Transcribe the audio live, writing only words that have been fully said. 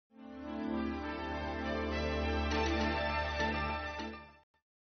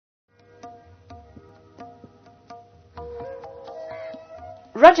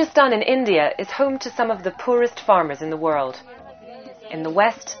Rajasthan in India is home to some of the poorest farmers in the world. In the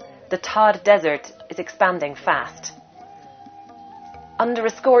west, the Thar desert is expanding fast. Under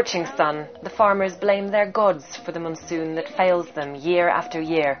a scorching sun, the farmers blame their gods for the monsoon that fails them year after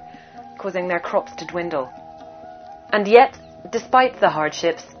year, causing their crops to dwindle. And yet, despite the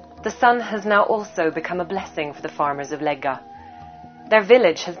hardships, the sun has now also become a blessing for the farmers of Lega. Their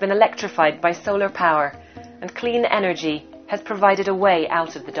village has been electrified by solar power, and clean energy has provided a way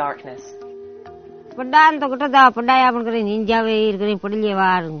out of the darkness.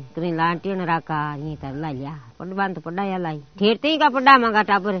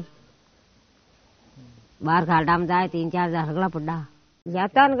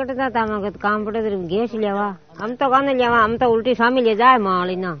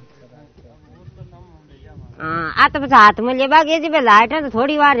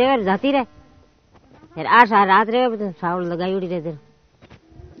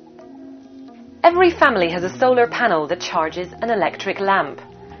 Every family has a solar panel that charges an electric lamp.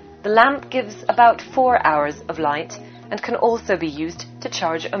 The lamp gives about 4 hours of light and can also be used to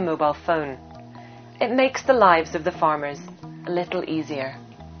charge a mobile phone. It makes the lives of the farmers a little easier.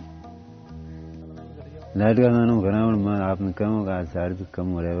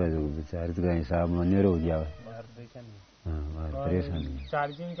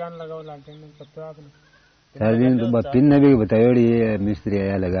 Charging तो बात pin ने भी बताया ये मिस्त्री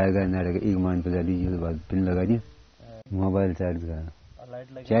आया लगाएगा ना एक मान पे दीजिए तो बात पिन लगा दी मोबाइल चार्ज का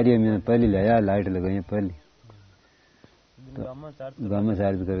 4 मिनट पहले लाया लाइट लगाई पहले गांव में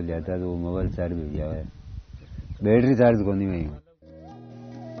चार्ज कर जाता तो वो मोबाइल चार्ज हो गया है बैटरी चार्ज को नहीं हुई.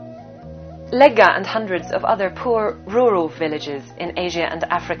 Lega and hundreds of other poor rural villages in Asia and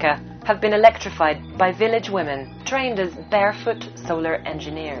Africa have been electrified by village women trained as barefoot solar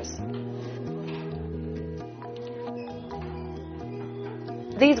engineers.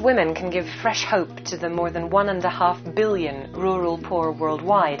 These women can give fresh hope to the more than 1.5 billion rural poor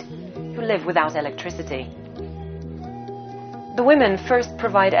worldwide who live without electricity. The women first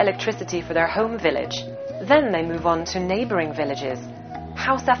provide electricity for their home village, then they move on to neighbouring villages,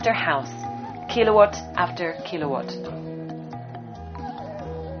 house after house, kilowatt after kilowatt.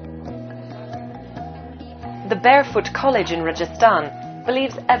 The Barefoot College in Rajasthan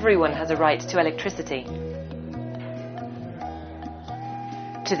believes everyone has a right to electricity.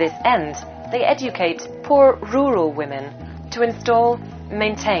 To this end, they educate poor rural women to install,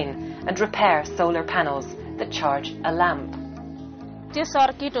 maintain and repair solar panels that charge a lamp. त्यो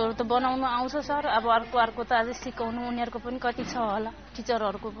सर्किटहरु त बनाउन आउँछ sir अब अर्को त अझै सिकाउनु उनीहरुको पनि कति छ होला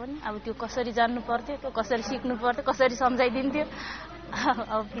टिचरहरुको पनि अब त्यो कसरी जान्नु पर्थ्यो त्यो कसरी सिक्नु पर्थ्यो कसरी समझाइदिन्थ्यो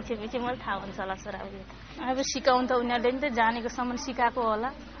अब पछि मलाई थाहा हुन्छ होला सर अब सिकाउन त उनीहरुले नि त जानेको सम्म सिकाएको होला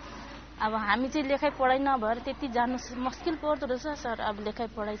अब हामी चाहिँ लेखाइ पढाइ नभएर त्यति जान्नु मुस्किल पर्दो रहेछ सर अब लेखाइ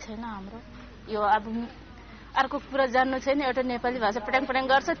पढाइ छैन हाम्रो यो अब अर्को कुरा जान्नु छैन एउटा नेपाली भाषा पटाङ पटाङ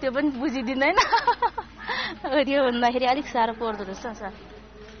गर्छ त्यो पनि बुझिदिदैन यो भन्दाखेरि अलिक साह्रो पर्दो रहेछ सर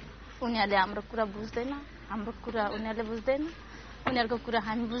उनीहरुले हाम्रो कुरा बुझ्दैन हाम्रो कुरा उनीहरुले बुझ्दैन उनीहरुको कुरा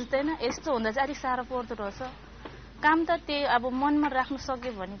हामी बुझ्दैन यस्तो हुँदा चाहिँ अलिक साह्रो पर्दो रहेछ काम त त्यही अब मनमा राख्न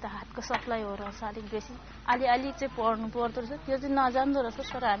सक्यो भने त हातको सप्लाई हो रहेछ अलिक बेसी अलि चाहिँ पढ्नु पर्दो रहेछ त्यो चाहिँ नजान्दो रहेछ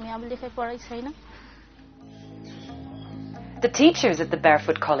सर हामी अब लेखाइ पढाइ छैन. The teachers at the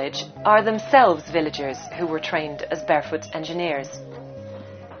Barefoot College are themselves villagers who were trained as barefoot engineers.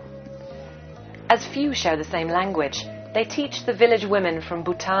 As few share the same language, they teach the village women from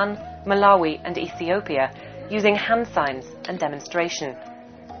Bhutan, Malawi and Ethiopia using hand signs and demonstration.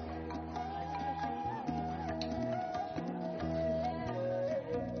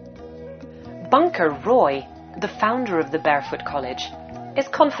 Bunker Roy, the founder of the Barefoot College, is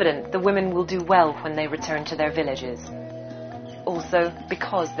confident the women will do well when they return to their villages. Also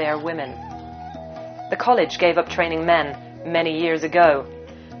because they are women. The college gave up training men many years ago.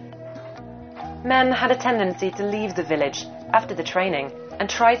 Men had a tendency to leave the village after the training and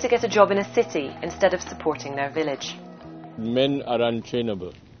try to get a job in a city instead of supporting their village. Men are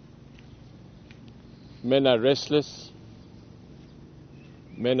untrainable. Men are restless.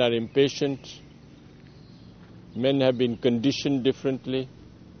 Men are impatient. Men have been conditioned differently.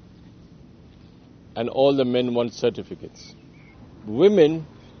 And all the men want certificates. Women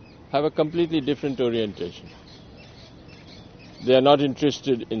have a completely different orientation. They are not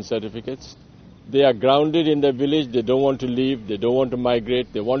interested in certificates. They are grounded in their village. They don't want to leave. They don't want to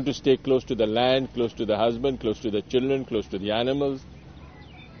migrate. They want to stay close to the land, close to the husband, close to the children, close to the animals.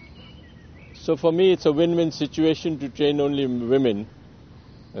 So for me, it's a win-win situation to train only women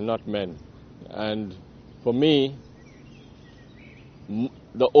and not men. And for me,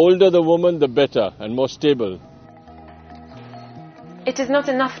 the older the woman, the better and more stable. It is not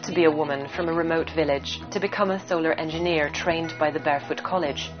enough to be a woman from a remote village to become a solar engineer trained by the Barefoot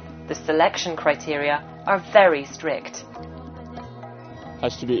College. The selection criteria are very strict.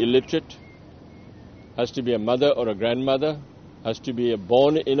 Has to be illiterate, has to be a mother or a grandmother, has to be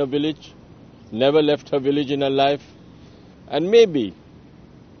born in a village, never left her village in her life, and maybe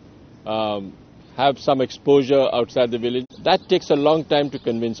have some exposure outside the village. That takes a long time to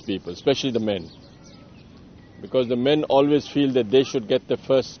convince people, especially the men. Because the men always feel that they should get the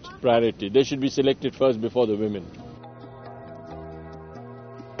first priority. They should be selected first before the women.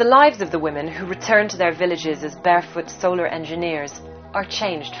 The lives of the women who return to their villages as barefoot solar engineers are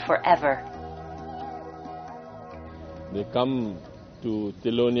changed forever. They come to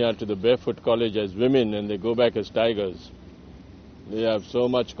Tilonia, to the Barefoot College as women, and they go back as tigers. They have so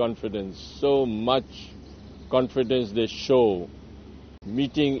much confidence they show,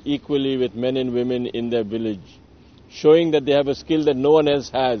 meeting equally with men and women in their village, showing that they have a skill that no one else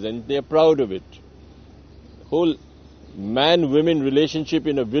has, and they are proud of it. The whole man-women relationship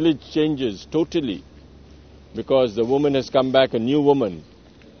in a village changes totally, because the woman has come back a new woman.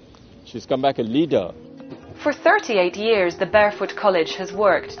 She's come back a leader. For 38 years, the Barefoot College has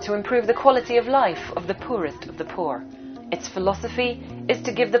worked to improve the quality of life of the poorest of the poor. Its philosophy is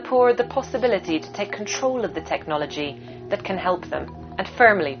to give the poor the possibility to take control of the technology that can help them and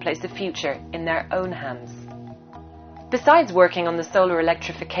firmly place the future in their own hands. Besides working on the solar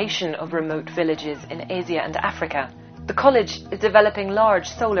electrification of remote villages in Asia and Africa, the college is developing large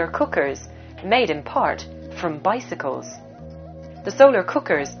solar cookers made in part from bicycles. The solar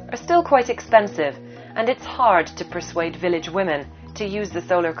cookers are still quite expensive, and it's hard to persuade village women to use the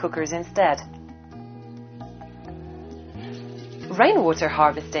solar cookers instead. Rainwater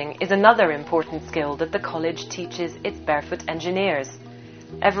harvesting is another important skill that the college teaches its barefoot engineers.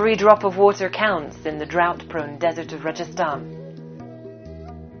 Every drop of water counts in the drought-prone desert of Rajasthan.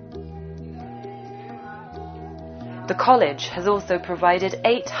 The college has also provided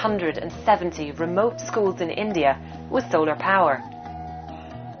 870 remote schools in India with solar power.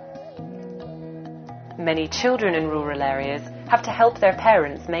 Many children in rural areas have to help their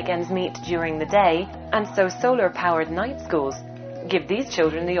parents make ends meet during the day, and so solar-powered night schools give these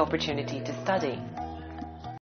children the opportunity to study.